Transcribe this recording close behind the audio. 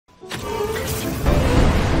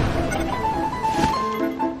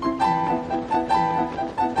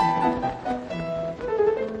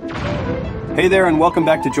Hey there and welcome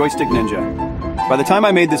back to Joystick Ninja. By the time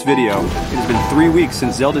I made this video, it has been 3 weeks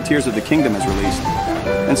since Zelda Tears of the Kingdom has released.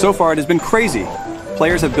 And so far it has been crazy.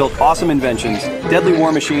 Players have built awesome inventions, deadly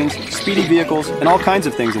war machines, speedy vehicles, and all kinds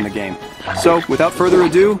of things in the game. So, without further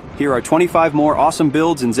ado, here are 25 more awesome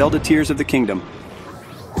builds in Zelda Tears of the Kingdom.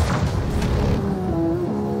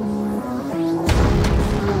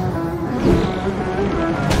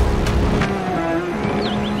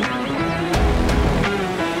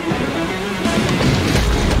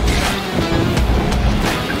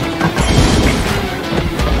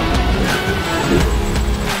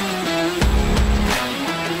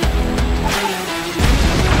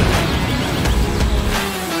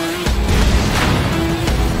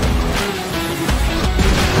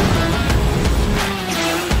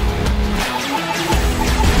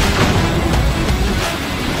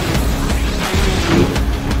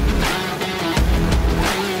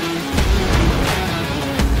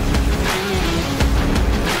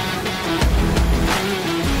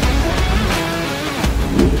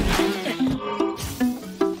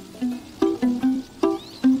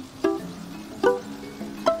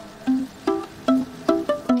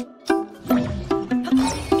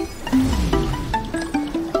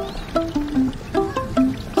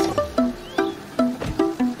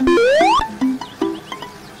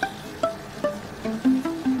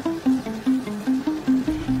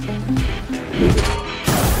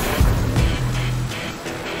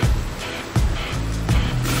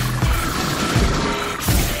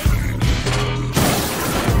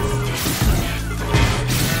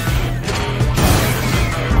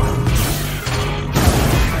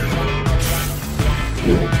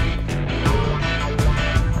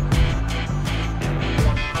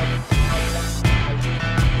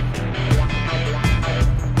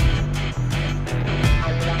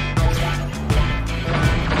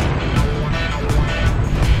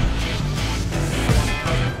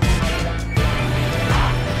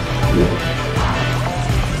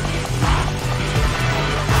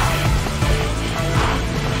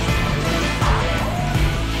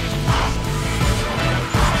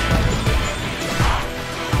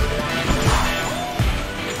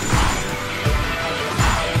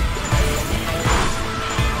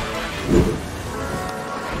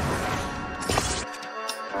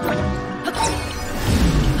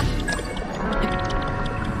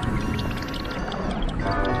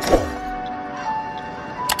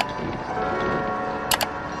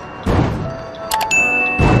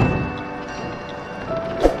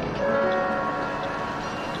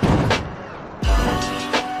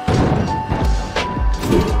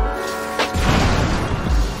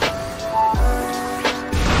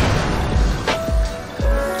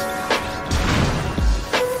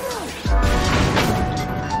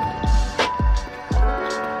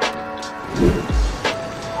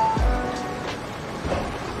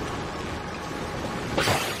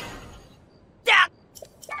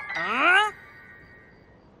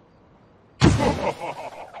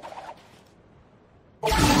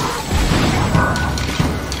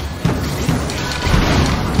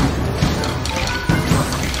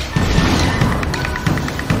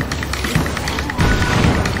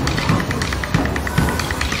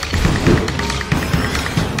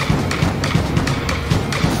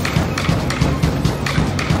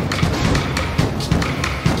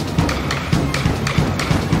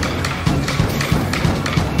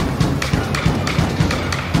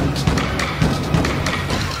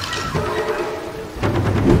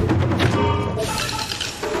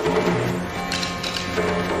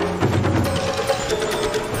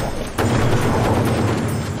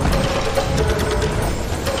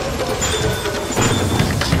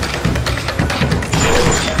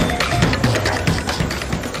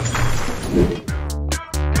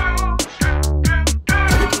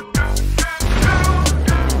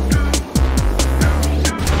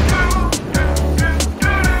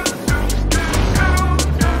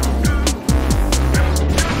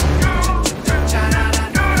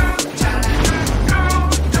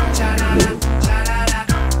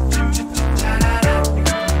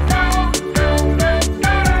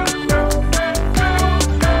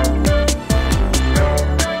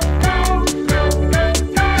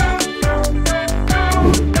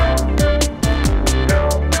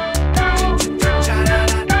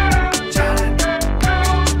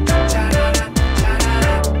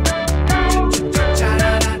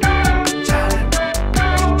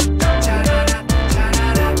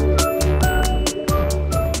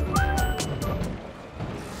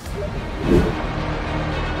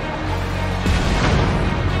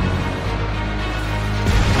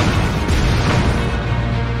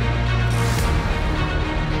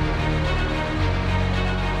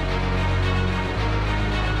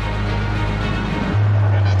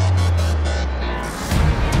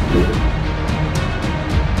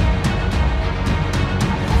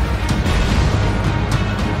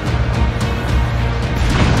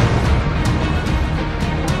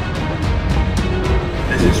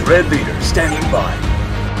 Red leader standing by.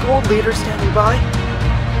 Gold leader standing by.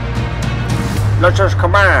 This is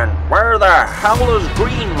command. Where the hell is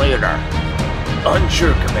green leader?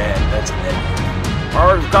 Unsure, command. That's a negative.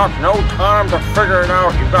 I've got no time to figure it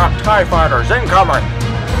out. You've got TIE fighters incoming.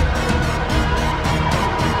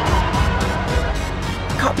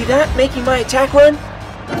 Copy that. Making my attack run.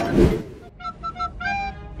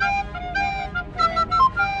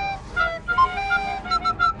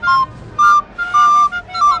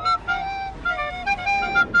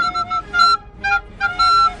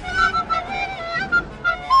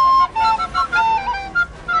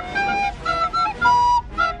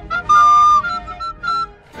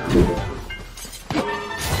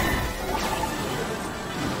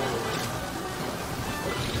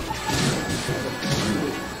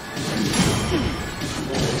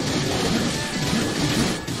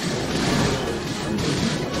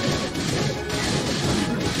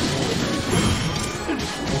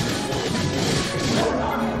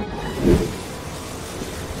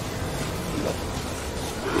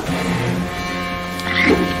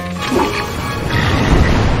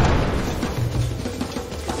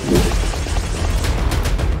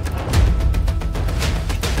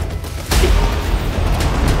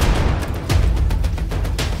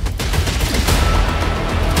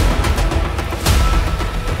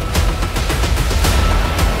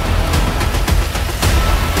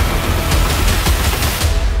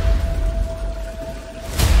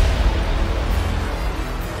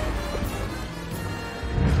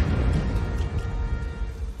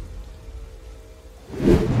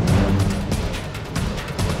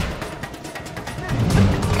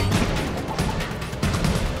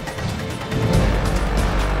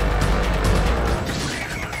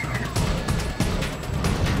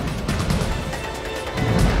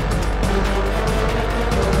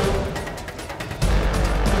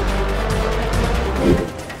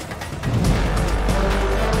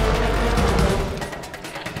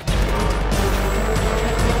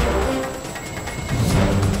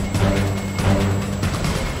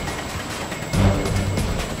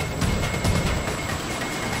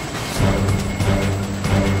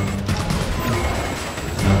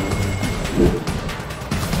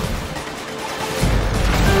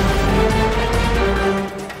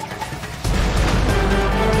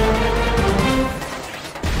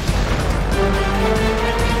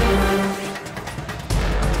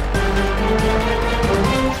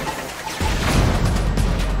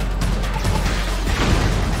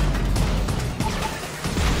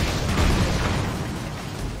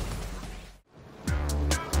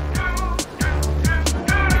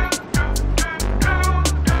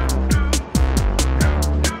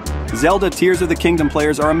 Zelda Tears of the Kingdom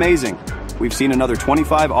players are amazing. We've seen another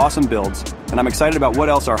 25 awesome builds, and I'm excited about what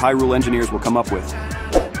else our Hyrule engineers will come up with.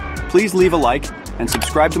 Please leave a like and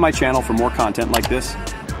subscribe to my channel for more content like this.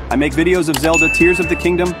 I make videos of Zelda Tears of the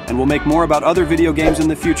Kingdom, and will make more about other video games in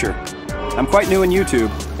the future. I'm quite new in YouTube,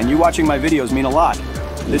 and you watching my videos mean a lot.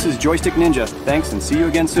 This is Joystick Ninja. Thanks, and see you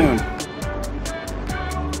again soon.